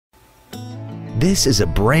This is a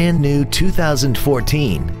brand new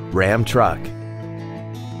 2014 Ram truck.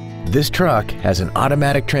 This truck has an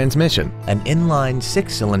automatic transmission, an inline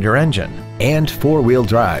 6-cylinder engine, and 4-wheel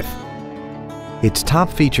drive. Its top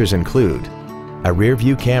features include a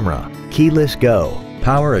rear-view camera, keyless go,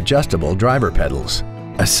 power adjustable driver pedals,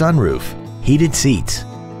 a sunroof, heated seats,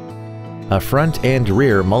 a front and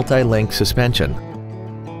rear multi-link suspension,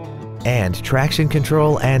 and traction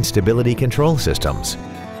control and stability control systems.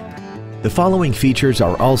 The following features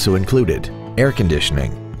are also included: air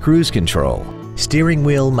conditioning, cruise control, steering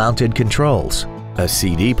wheel mounted controls, a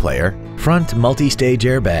CD player, front multi-stage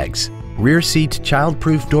airbags, rear seat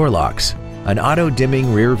child-proof door locks, an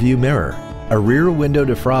auto-dimming rear view mirror, a rear window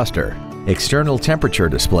defroster, external temperature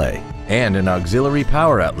display, and an auxiliary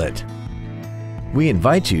power outlet. We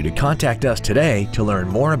invite you to contact us today to learn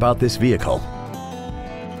more about this vehicle.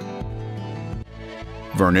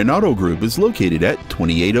 Vernon Auto Group is located at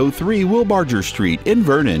 2803 Wilbarger Street in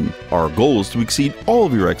Vernon. Our goal is to exceed all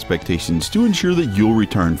of your expectations to ensure that you'll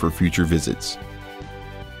return for future visits.